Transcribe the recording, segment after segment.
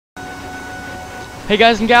Hey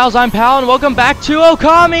guys and gals, I'm Pal, and welcome back to Okami!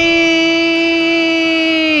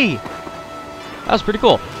 That was pretty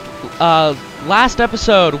cool. Last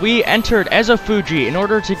episode, we entered Ezofuji in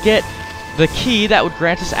order to get the key that would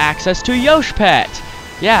grant us access to Yoshpet.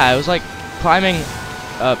 Yeah, it was like climbing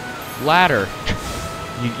a ladder.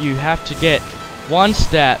 You have to get one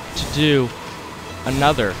step to do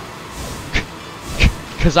another.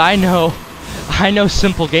 Cause I know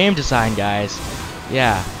simple game design, guys.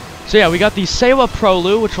 Yeah. So yeah, we got the Seiwa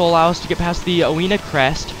Prolu, which will allow us to get past the Oina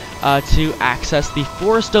Crest to access the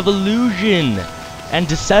Forest of Illusion and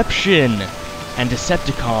Deception and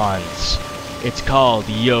Decepticons. It's called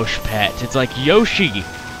Yoshpet. It's like Yoshi,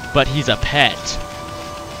 but he's a pet.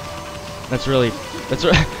 That's really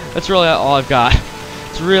all I've got.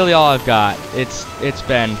 It's really all I've got. It's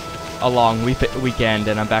been a long weekend,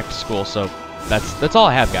 and I'm back to school, so that's all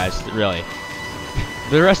I have, guys. Really.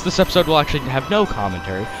 The rest of this episode will actually have no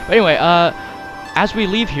commentary. But anyway, as we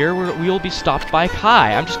leave here, we will be stopped by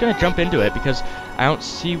Kai. I'm just gonna jump into it because I don't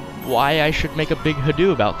see why I should make a big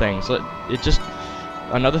hoodoo about things. It's just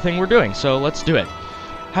another thing we're doing, so let's do it.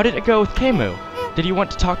 How did it go with Keimu? Did he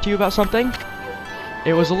want to talk to you about something?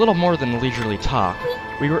 It was a little more than a leisurely talk.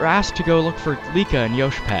 We were asked to go look for Lika and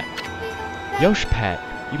Yoshpet.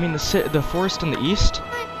 Yoshpet? You mean the forest in the east?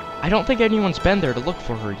 I don't think anyone's been there to look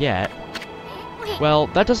for her yet. Well,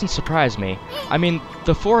 that doesn't surprise me. I mean,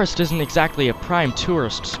 the forest isn't exactly a prime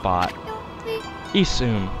tourist spot.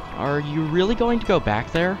 Isun, are you really going to go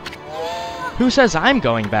back there? Who says I'm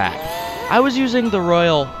going back? I was using the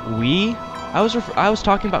royal we. I was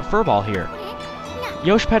talking about Furball here.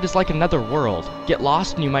 Yoshpet is like another world. Get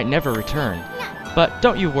lost and you might never return. But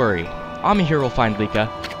don't you worry. Ami here will find Lika.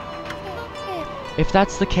 If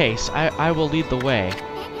that's the case, I will lead the way.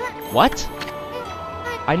 What?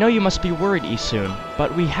 I know you must be worried, Isun,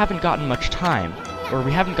 but we haven't gotten much time.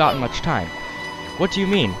 What do you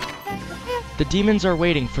mean? The demons are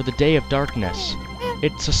waiting for the Day of Darkness.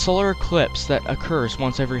 It's a solar eclipse that occurs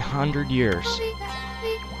once every 100 years.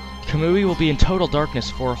 Kamui will be in total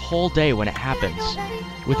darkness for a whole day when it happens.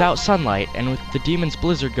 Without sunlight, and with the demon's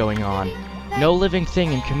blizzard going on, no living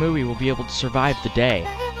thing in Kamui will be able to survive the day.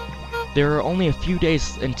 There are only a few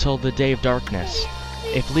days until the Day of Darkness.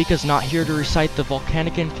 If Lika's not here to recite the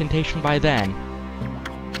volcanic incantation by then...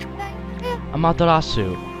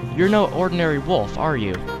 Amaterasu, you're no ordinary wolf, are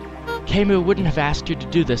you? Keimu wouldn't have asked you to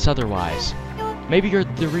do this otherwise. Maybe you're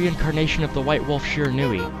the reincarnation of the white wolf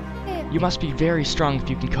Shiranui. You must be very strong if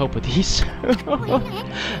you can cope with these.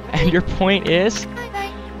 And your point is?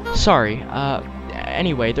 Sorry,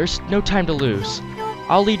 anyway, there's no time to lose.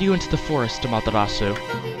 I'll lead you into the forest, Amaterasu.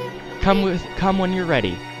 Come when you're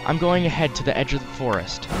ready. I'm going ahead to the edge of the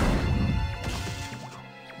forest.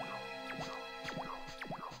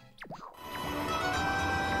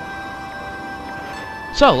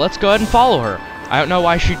 So, let's go ahead and follow her. I don't know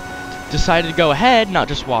why she decided to go ahead, not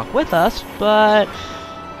just walk with us, but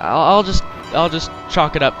I'll just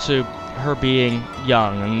chalk it up to her being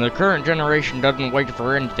young, and the current generation doesn't wait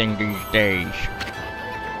for anything these days.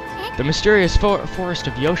 The mysterious forest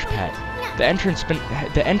of Yoshpet. The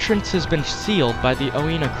entrance has been sealed by the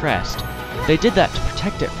Oina Crest. They did that to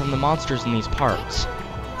protect it from the monsters in these parts.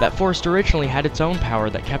 That forest originally had its own power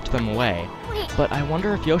that kept them away. But I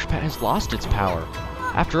wonder if Yoshpet has lost its power.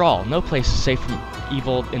 After all, no place is safe from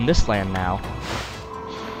evil in this land now.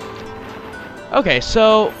 Okay,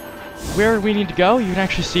 so where we need to go, you can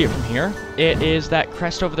actually see it from here. It is that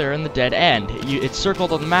crest over there in the dead end. It's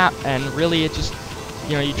circled on the map, and really it just,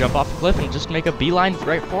 you jump off the cliff and just make a beeline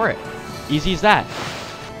right for it. Easy as that.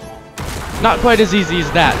 Not quite as easy as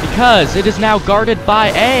that, because it is now guarded by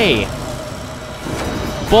a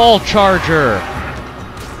Bull Charger.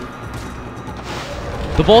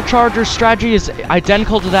 The Bull Charger strategy is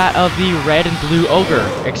identical to that of the red and blue ogre,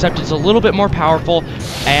 except it's a little bit more powerful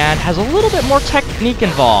and has a little bit more technique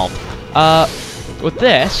involved. With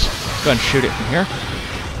this, go ahead and shoot it from here.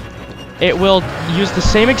 It will use the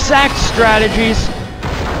same exact strategies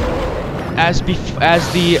as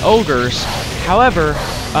the ogres. However,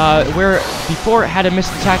 where before it had a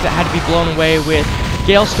missed attack that had to be blown away with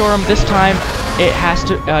Galestorm, this time it has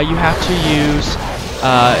to you have to use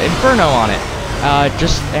Inferno on it.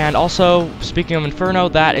 And also, speaking of Inferno,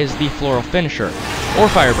 that is the Floral Finisher or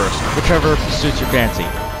Fireburst, whichever suits your fancy.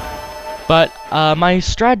 But my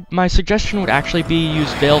suggestion would actually be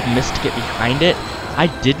use Veiled Mist to get behind it. I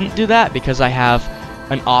didn't do that because I have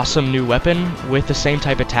an awesome new weapon with the same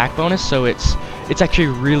type attack bonus, so it's actually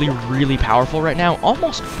really powerful right now,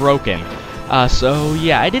 almost broken. So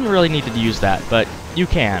yeah, I didn't really need to use that, but you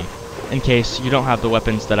can, in case you don't have the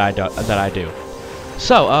weapons that I do.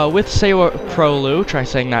 So with Seiwa Prolu, try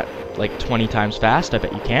saying that like 20 times fast. I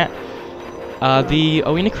bet you can't. The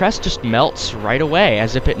Owina crest just melts right away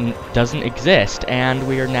as if it doesn't exist, and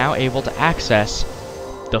we are now able to access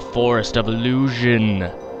the Forest of Illusion.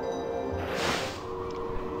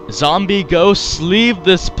 Zombie ghosts, leave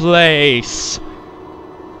this place!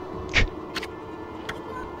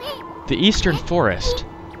 The Eastern Forest.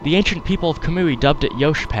 The ancient people of Kamui dubbed it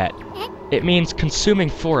Yoshpet. It means consuming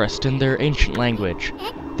forest in their ancient language.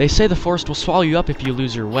 They say the forest will swallow you up if you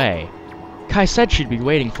lose your way. Kai said she'd be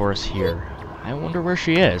waiting for us here. I wonder where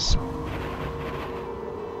she is.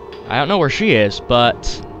 I don't know where she is,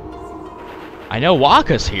 but I know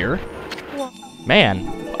Waka's here.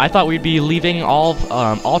 Man, I thought we'd be leaving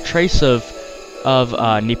all trace of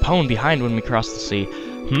Nippon behind when we cross the sea.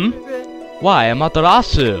 Why,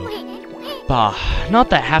 Amaterasu? Bah, not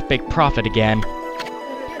that half-baked prophet again.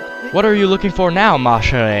 What are you looking for now, ma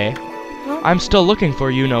chérie? I'm still looking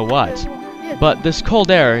for you-know-what. But this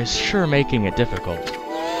cold air is sure making it difficult.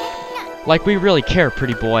 Like we really care,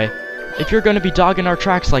 pretty boy. If you're gonna be dogging our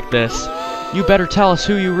tracks like this, you better tell us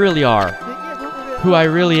who you really are. Who I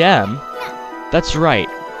really am? That's right.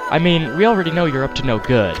 I mean, we already know you're up to no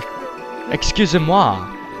good.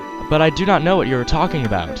 Excusez-moi, but I do not know what you're talking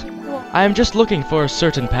about. I am just looking for a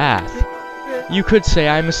certain path. You could say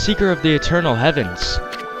I am a seeker of the eternal heavens.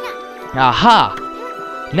 Aha!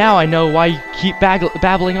 Now I know why you keep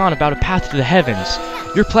babbling on about a path to the heavens.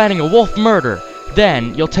 You're planning a wolf murder.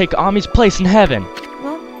 Then you'll take Ami's place in heaven.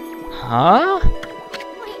 Huh?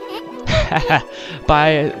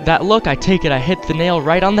 By that look, I take it I hit the nail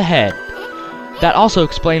right on the head. That also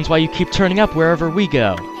explains why you keep turning up wherever we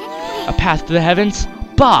go. A path to the heavens?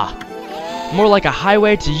 Bah! More like a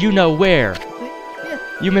highway to you-know-where.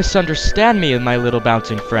 You misunderstand me, my little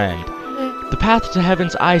bouncing friend. The path to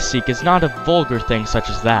heavens I seek is not a vulgar thing such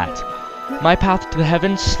as that. My path to the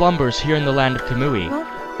heavens slumbers here in the land of Kamui.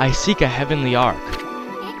 I seek a heavenly ark.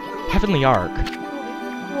 Heavenly ark?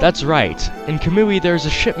 That's right. In Kamui there's a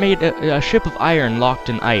ship of iron locked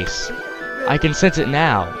in ice. I can sense it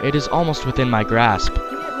now. It is almost within my grasp.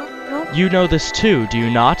 You know this too, do you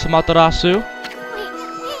not, Matarasu?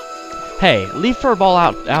 Hey, leave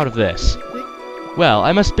Furball out of this. Well,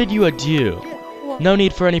 I must bid you adieu. No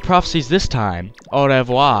need for any prophecies this time. Au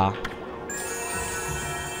revoir.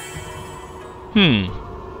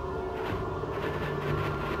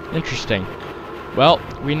 Interesting. Well,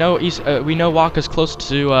 we know Waka's close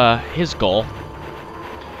to his goal.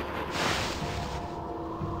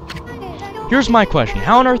 Here's my question: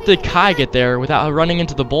 how on earth did Kai get there without running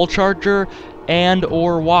into the Bull Charger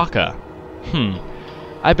and/or Waka?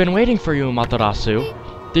 I've been waiting for you, Matarasu.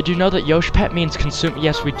 Did you know that Yoshpet means consume?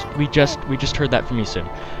 Yes, we just heard that from Isun.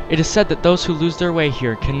 It is said that those who lose their way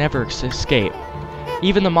here can never escape.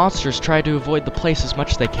 Even the monsters try to avoid the place as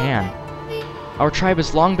much as they can. Our tribe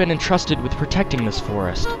has long been entrusted with protecting this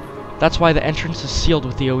forest. That's why the entrance is sealed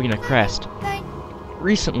with the Owina crest.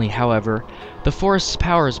 Recently, however, the forest's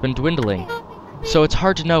power has been dwindling, so it's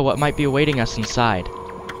hard to know what might be awaiting us inside.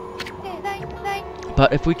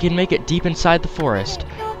 But if we can make it deep inside the forest,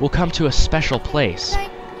 we'll come to a special place.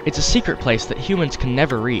 It's a secret place that humans can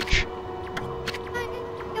never reach.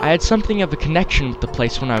 I had something of a connection with the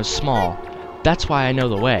place when I was small. That's why I know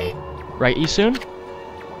the way. Right, Isun?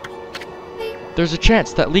 There's a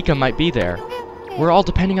chance that Lika might be there. We're all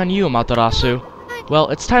depending on you, Amaterasu. Well,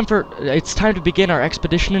 it's time to begin our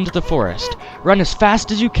expedition into the forest. Run as fast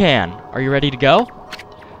as you can. Are you ready to go?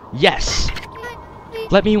 Yes!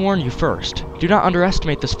 Let me warn you first. Do not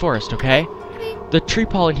underestimate this forest, okay? The tree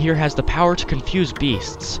pollen here has the power to confuse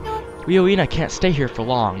beasts. We Owina can't stay here for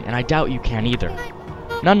long, and I doubt you can either.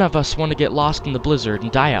 None of us want to get lost in the blizzard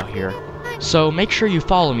and die out here. So make sure you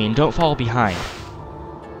follow me and don't fall behind.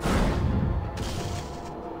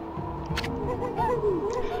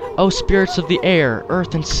 O spirits of the air,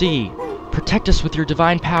 earth, and sea, protect us with your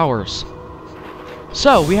divine powers.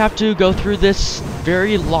 So, we have to go through this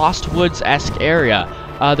very Lost Woods-esque area.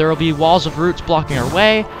 There will be walls of roots blocking our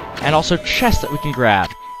way, and also chests that we can grab.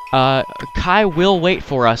 Kai will wait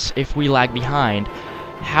for us if we lag behind.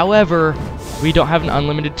 However, we don't have an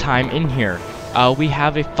unlimited time in here. We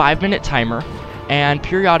have a 5-minute timer, and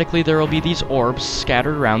periodically there will be these orbs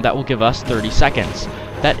scattered around that will give us 30 seconds.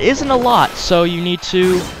 That isn't a lot, so you need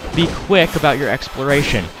to be quick about your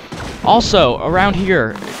exploration. Also, around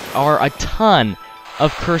here are a ton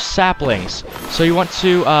of cursed saplings. So you want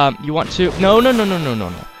to, no. You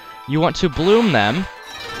want to bloom them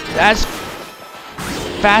as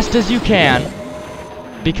fast as you can,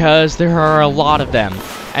 because there are a lot of them.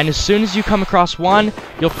 And as soon as you come across one,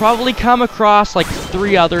 you'll probably come across like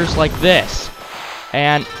 3 others like this.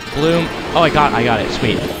 And bloom. Oh, I got it.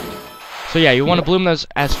 Sweet. So yeah, you want to bloom those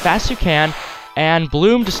as fast as you can, and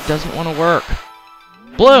bloom just doesn't want to work.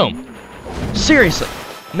 Bloom! Seriously!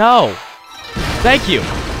 No! Thank you!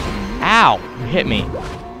 Ow! You hit me.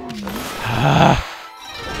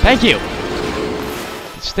 Thank you!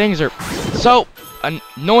 These things are so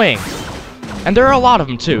annoying. And there are a lot of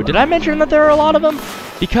them too. Did I mention that there are a lot of them?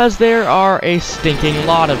 Because there are a stinking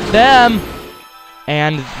lot of them!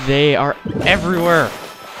 And they are everywhere.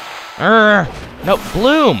 No,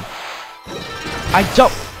 bloom! I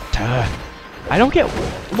don't get.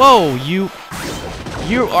 Whoa, you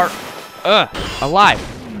are alive.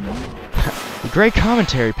 Great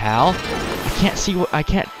commentary, pal. I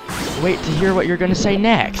can't wait to hear what you're gonna say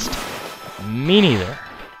next. Me neither.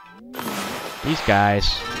 These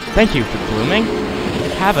guys. Thank you for blooming.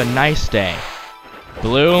 Have a nice day.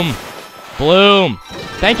 Bloom. Bloom.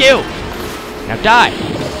 Thank you. Now die.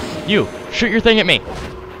 You shoot your thing at me.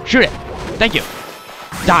 Shoot it. Thank you.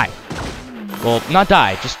 Die. Well, not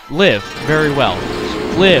die, just live very well.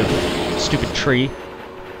 Just live, stupid tree.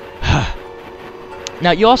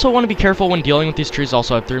 Now, you also want to be careful when dealing with these trees.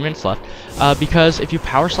 Also have 3 minutes left, because if you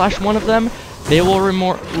power slash one of them, they will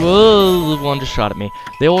Whoa, one just shot at me.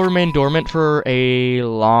 They will remain dormant for a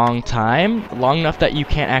long time, long enough that you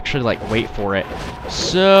can't actually, like, wait for it.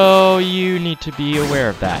 So, you need to be aware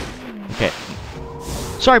of that. Okay.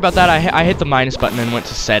 Sorry about that, I hit the minus button and went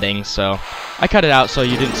to settings, so I cut it out so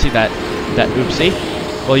you didn't see that oopsie.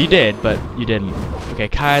 Well, you did, but you didn't. Okay,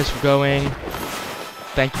 Kai's going.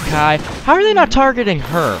 Thank you, Kai. How are they not targeting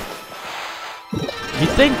her? You'd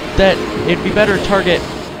think that it'd be better to target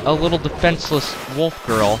a little defenseless wolf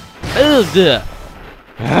girl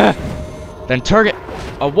than target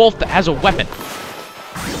a wolf that has a weapon.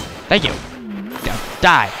 Thank you.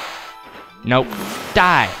 Die. Nope.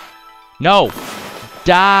 Die. No.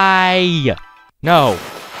 Die. No.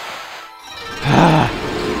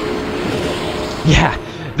 Yeah,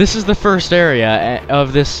 this is the first area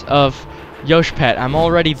of Yosh Pet. I'm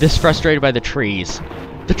already this frustrated by the trees.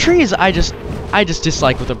 The trees I just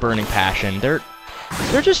dislike with a burning passion. They're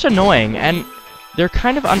just annoying, and they're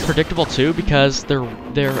kind of unpredictable too, because their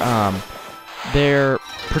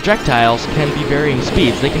projectiles can be varying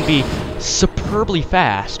speeds. They can be superbly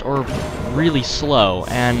fast or really slow,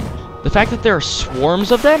 and the fact that there are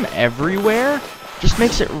swarms of them everywhere just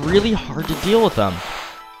makes it really hard to deal with them.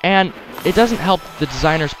 And it doesn't help the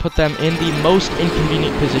designers put them in the most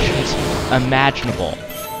inconvenient positions imaginable.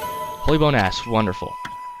 Holy bone ass, wonderful.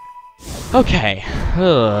 Okay.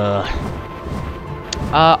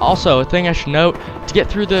 Also, a thing I should note, to get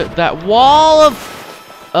through that wall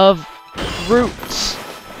of roots,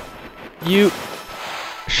 you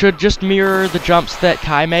should just mirror the jumps that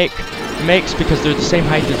Kai makes, because they're the same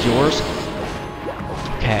height as yours.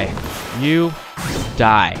 Okay. You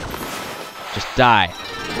die. Just die.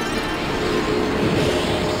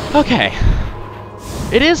 Okay.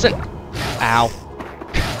 It isn't... Ow.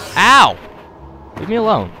 Ow! Leave me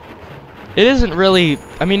alone. It isn't really...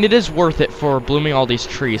 I mean, it is worth it for blooming all these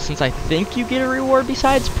trees, since I think you get a reward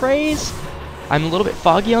besides praise. I'm a little bit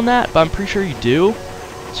foggy on that, but I'm pretty sure you do.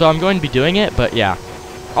 So I'm going to be doing it, but yeah.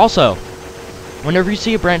 Also, whenever you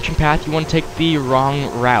see a branching path, you want to take the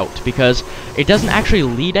wrong route, because it doesn't actually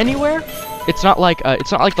lead anywhere. It's not like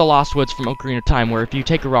the Lost Woods from Ocarina of Time, where if you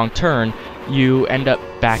take a wrong turn, you end up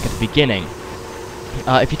back at the beginning.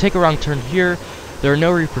 If you take a wrong turn here, there are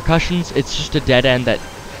no repercussions. It's just a dead end that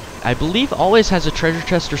I believe always has a treasure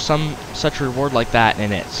chest or some such reward like that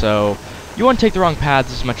in it. So you want to take the wrong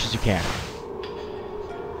paths as much as you can.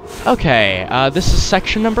 Okay, this is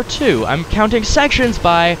section number 2. I'm counting sections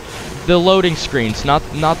by the loading screens, not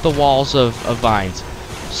the walls of vines.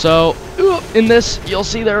 So, in this, you'll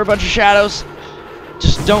see there are a bunch of shadows.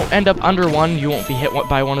 Just don't end up under one. You won't be hit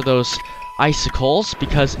by one of those icicles,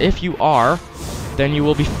 because if you are, then you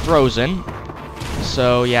will be frozen.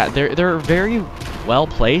 So, yeah, they're very well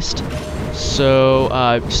placed. So,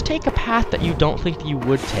 just take a path that you don't think that you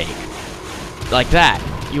would take. Like that.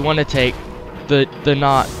 You want to take the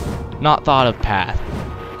not thought of path.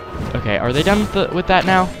 Okay, are they done with that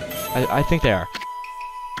now? I think they are.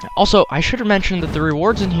 Also, I should have mentioned that the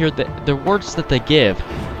rewards in here, the rewards that they give,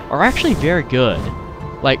 are actually very good.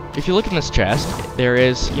 Like, if you look in this chest, there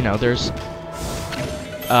is, there's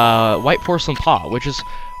white porcelain pot, which is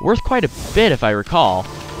worth quite a bit if I recall.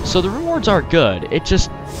 So the rewards are good. It just,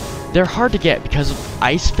 they're hard to get because of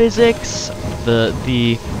ice physics,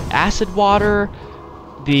 the acid water,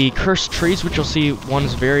 the cursed trees, which you'll see one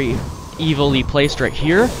is very evilly placed right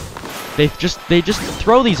here. They just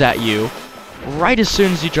throw these at you right as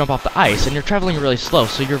soon as you jump off the ice, and you're traveling really slow,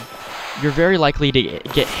 so you're very likely to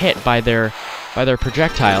get hit by their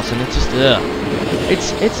projectiles, and it's just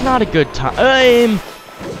It's not a good time.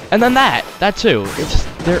 And then that too.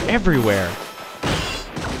 They're everywhere.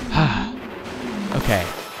 Okay.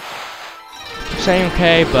 Keep saying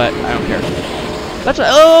okay, but I don't care.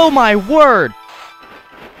 Oh my word!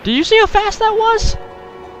 Did you see how fast that was?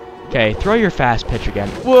 Okay, throw your fast pitch again.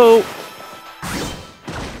 Whoa!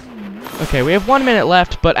 Okay, we have 1 minute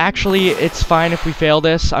left, but actually, it's fine if we fail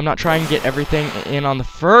this. I'm not trying to get everything in on the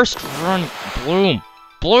first run. Bloom!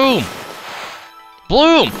 Bloom!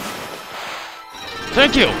 Bloom!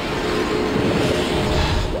 Thank you!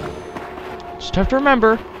 Just have to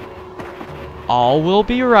remember, all will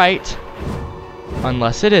be right,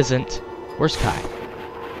 unless it isn't. Where's Kai?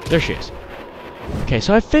 There she is. Okay,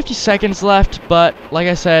 so I have 50 seconds left, but like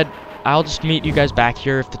I said, I'll just meet you guys back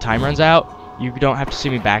here if the time runs out. You don't have to see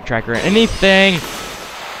me backtrack or anything.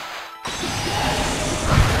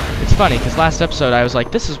 It's funny, because last episode I was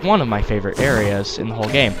like, this is one of my favorite areas in the whole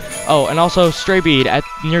game. Oh, and also Stray Bead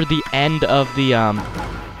near the end of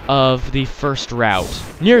the first route.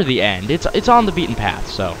 Near the end. It's on the beaten path,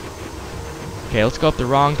 so. Okay, let's go up the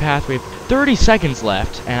wrong path. We have 30 seconds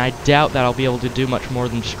left, and I doubt that I'll be able to do much more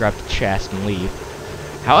than just grab the chest and leave.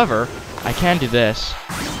 However, I can do this.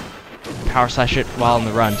 Power slash it while on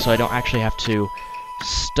the run, so I don't actually have to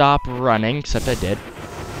stop running, except I did.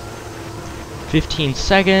 15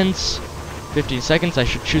 seconds. 15 seconds, I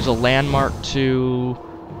should choose a landmark to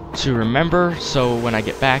remember, so when I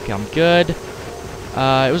get back, I'm good.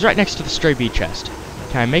 It was right next to the stray bead chest.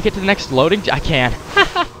 Can I make it to the next loading? I can.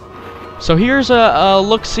 So here's a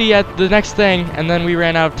look-see at the next thing, and then we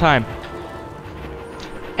ran out of time.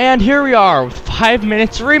 And here we are, with 5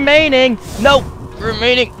 minutes remaining! Nope!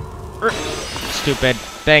 Remaining! Stupid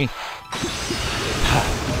thing.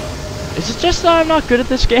 Is it just that I'm not good at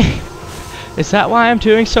this game? Is that why I'm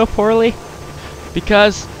doing so poorly?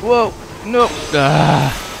 Because, whoa, no.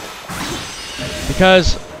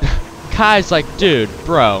 Because Kai's like, dude,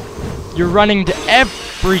 bro, you're running to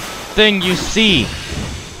everything you see.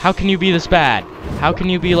 How can you be this bad? How can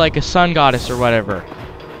you be like a sun goddess or whatever?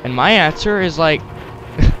 And my answer is like,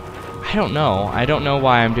 I don't know. I don't know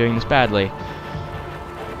why I'm doing this badly.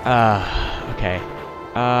 Okay.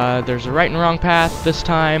 There's a right and wrong path this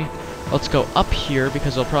time. Let's go up here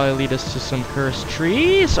because it'll probably lead us to some cursed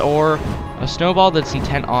trees or a snowball that's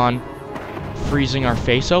intent on freezing our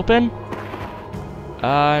face open.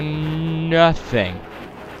 Nothing.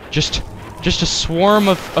 Just a swarm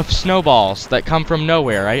of snowballs that come from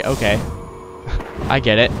nowhere, right? Okay. I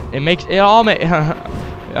get it. It all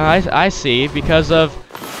I see because of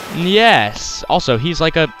yes. Also, he's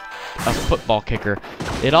like a football kicker.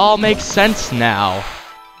 It all makes sense now.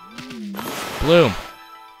 Bloom.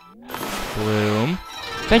 Bloom.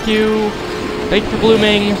 Thank you. Thank you for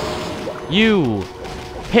blooming. You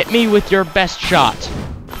hit me with your best shot,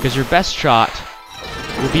 because your best shot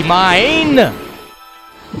will be mine.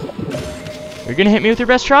 You're gonna hit me with your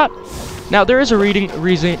best shot? Now there is a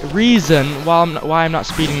reason why I'm not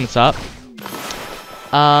speeding this up.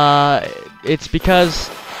 It's because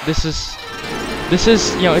this is,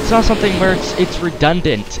 you know, it's not something where it's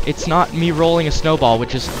redundant. It's not me rolling a snowball,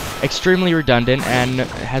 which is extremely redundant and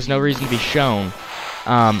has no reason to be shown.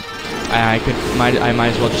 I might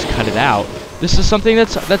as well just cut it out. This is something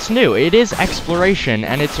that's new. It is exploration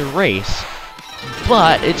and it's a race,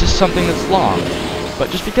 but it's just something that's long. But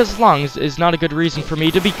just because it's long is not a good reason for me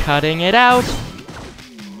to be cutting it out.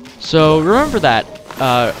 So remember that,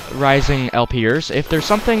 rising LPers. If there's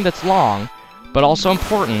something that's long, but also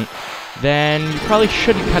important, then you probably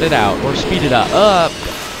shouldn't cut it out or speed it up.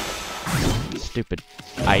 Stupid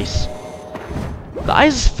ice. The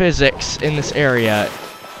ice physics in this area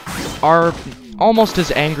are almost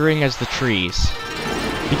as angering as the trees,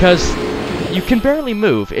 because you can barely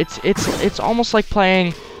move. It's almost like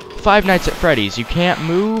playing Five Nights at Freddy's. You can't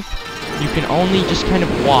move. You can only just kind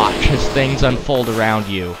of watch as things unfold around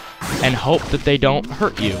you and hope that they don't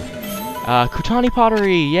hurt you. Kutani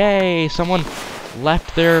pottery, yay! Someone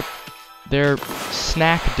left their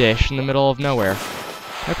snack dish in the middle of nowhere.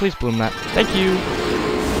 Can I please bloom that? Thank you.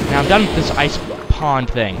 Now I'm done with this ice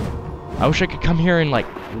pond thing. I wish I could come here in like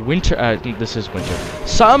winter. This is winter.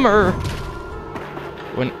 Summer!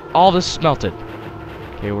 When all this is melted.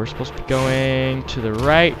 Okay, we're supposed to be going to the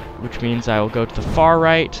right, which means I will go to the far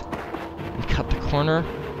right and cut the corner.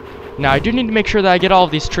 Now I do need to make sure that I get all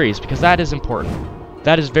of these trees, because that is important.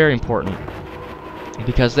 That is very important.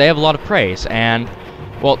 Because they have a lot of praise, and,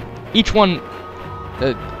 well, each one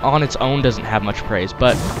on its own doesn't have much praise,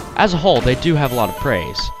 but as a whole, they do have a lot of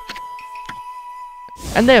praise.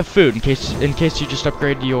 And they have food, in case you just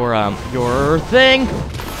upgrade your thing.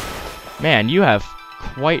 Man, you have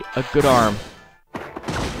quite a good arm.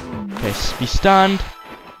 Okay, be stunned,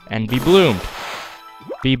 and be bloomed.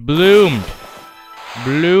 Be bloomed.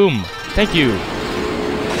 Bloom. Thank you.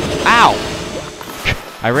 Ow!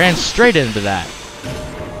 I ran straight into that.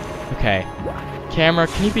 Okay. Camera,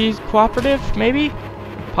 can you be cooperative? Maybe?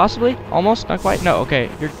 Possibly? Almost? Not quite? No, okay.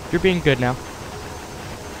 You're being good now.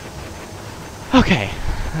 Okay.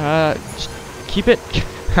 Just keep it...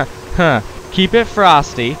 keep it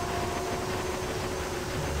frosty.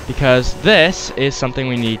 Because this is something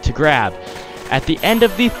we need to grab. At the end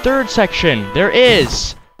of the third section, there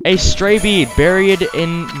is a stray bead buried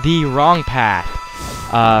in the wrong path.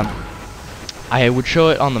 I would show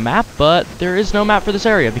it on the map, but there is no map for this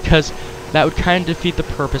area because that would kind of defeat the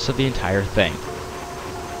purpose of the entire thing.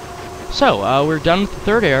 So, we're done with the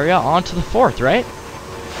third area, on to the fourth, right?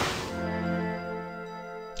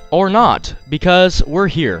 Or not, because we're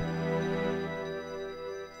here.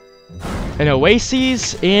 An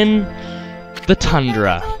oasis in the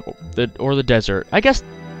tundra, or the desert. I guess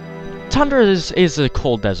tundra is a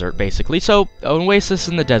cold desert, basically, so an oasis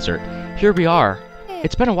in the desert. Here we are.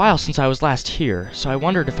 It's been a while since I was last here, so I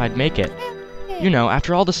wondered if I'd make it. You know,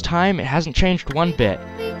 after all this time, it hasn't changed one bit.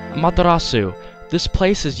 Amaterasu, this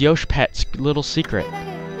place is Yoshpet's little secret.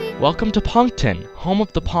 Welcome to Pongton, home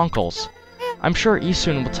of the Ponkles. I'm sure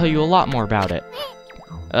Isun will tell you a lot more about it.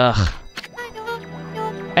 Ugh.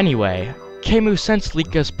 Anyway, Kemu sensed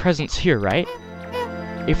Lika's presence here, right?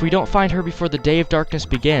 If we don't find her before the Day of Darkness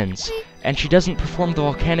begins, and she doesn't perform the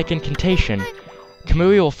volcanic incantation,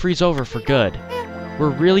 Kamui will freeze over for good. We're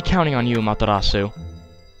really counting on you, Amaterasu.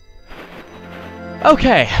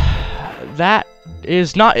 Okay, that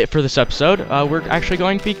is not it for this episode. We're actually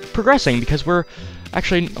going to be progressing because we're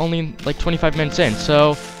actually only like 25 minutes in,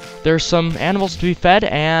 so there's some animals to be fed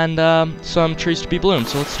and some trees to be bloomed.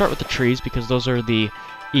 So let's start with the trees because those are the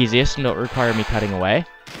easiest and don't require me cutting away.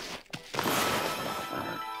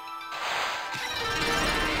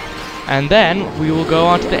 And then we will go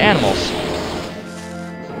on to the animals.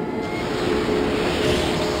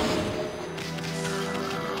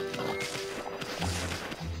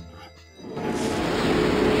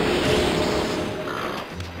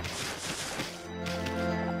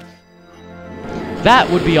 That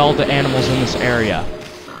would be all the animals in this area.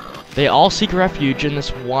 They all seek refuge in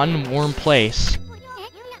this one warm place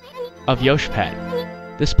of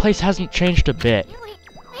Yoshpet. This place hasn't changed a bit.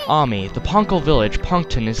 Ami, the Ponkle village,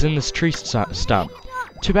 Pongton, is in this tree stump.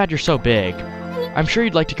 Too bad you're so big. I'm sure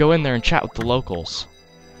you'd like to go in there and chat with the locals.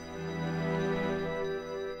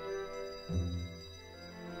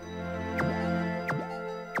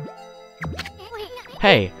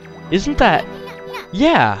 Hey, isn't that...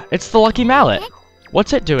 Yeah, it's the Lucky Mallet.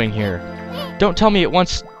 What's it doing here? Don't tell me it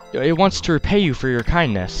wants to repay you for your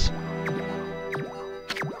kindness.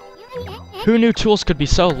 Who knew tools could be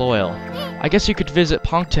so loyal? I guess you could visit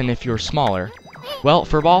Pongton if you were smaller. Well,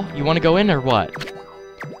 Furball, you want to go in or what?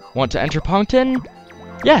 Want to enter Pongton?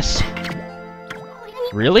 Yes!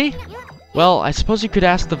 Really? Well, I suppose you could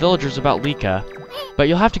ask the villagers about Lika, but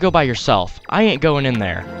you'll have to go by yourself. I ain't going in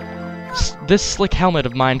there. This slick helmet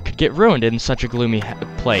of mine could get ruined in such a gloomy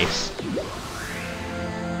place.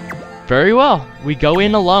 Very well, we go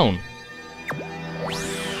in alone.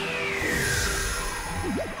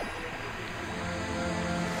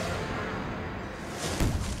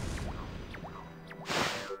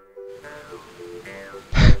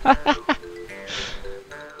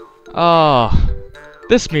 Oh,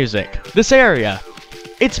 this music, this area.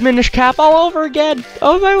 It's Minish Cap all over again.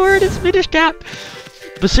 Oh my word, it's Minish Cap.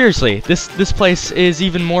 But seriously, this place is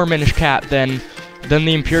even more Minish Cap than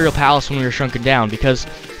the Imperial Palace when we were shrunken down, because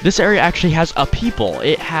this area actually has a people.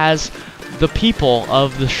 It has the people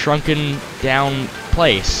of the shrunken down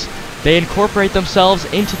place. They incorporate themselves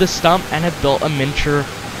into the stump and have built a miniature,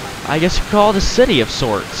 I guess you could call it a city of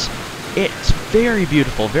sorts. It's very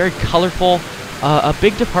beautiful, very colorful, a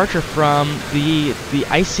big departure from the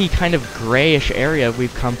icy kind of grayish area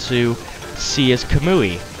we've come to see as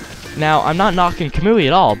Kamui. Now, I'm not knocking Kamui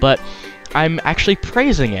at all, but I'm actually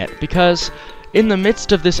praising it, because in the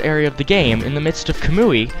midst of this area of the game, in the midst of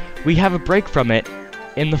Kamui, we have a break from it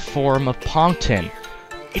in the form of Pongton.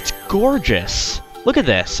 It's gorgeous! Look at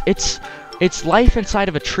this. It's life inside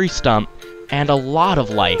of a tree stump, and a lot of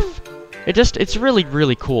life. It's really,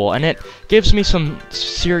 really cool, and it gives me some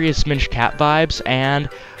serious Minish Cap vibes, and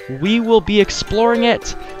we will be exploring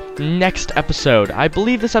it next episode. I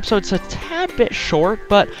believe this episode's a tad bit short,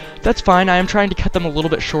 but that's fine. I am trying to cut them a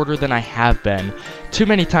little bit shorter than I have been. Too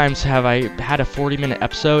many times have I had a 40-minute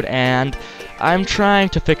episode, and I'm trying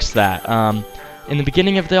to fix that. In the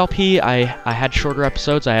beginning of the LP, I had shorter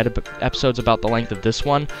episodes. I had episodes about the length of this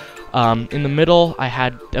one. In the middle, I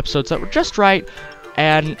had episodes that were just right,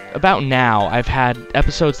 and about now, I've had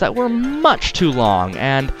episodes that were much too long,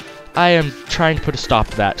 and I am trying to put a stop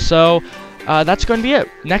to that. So, that's going to be it.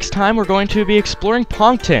 Next time, we're going to be exploring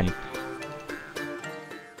Pongton.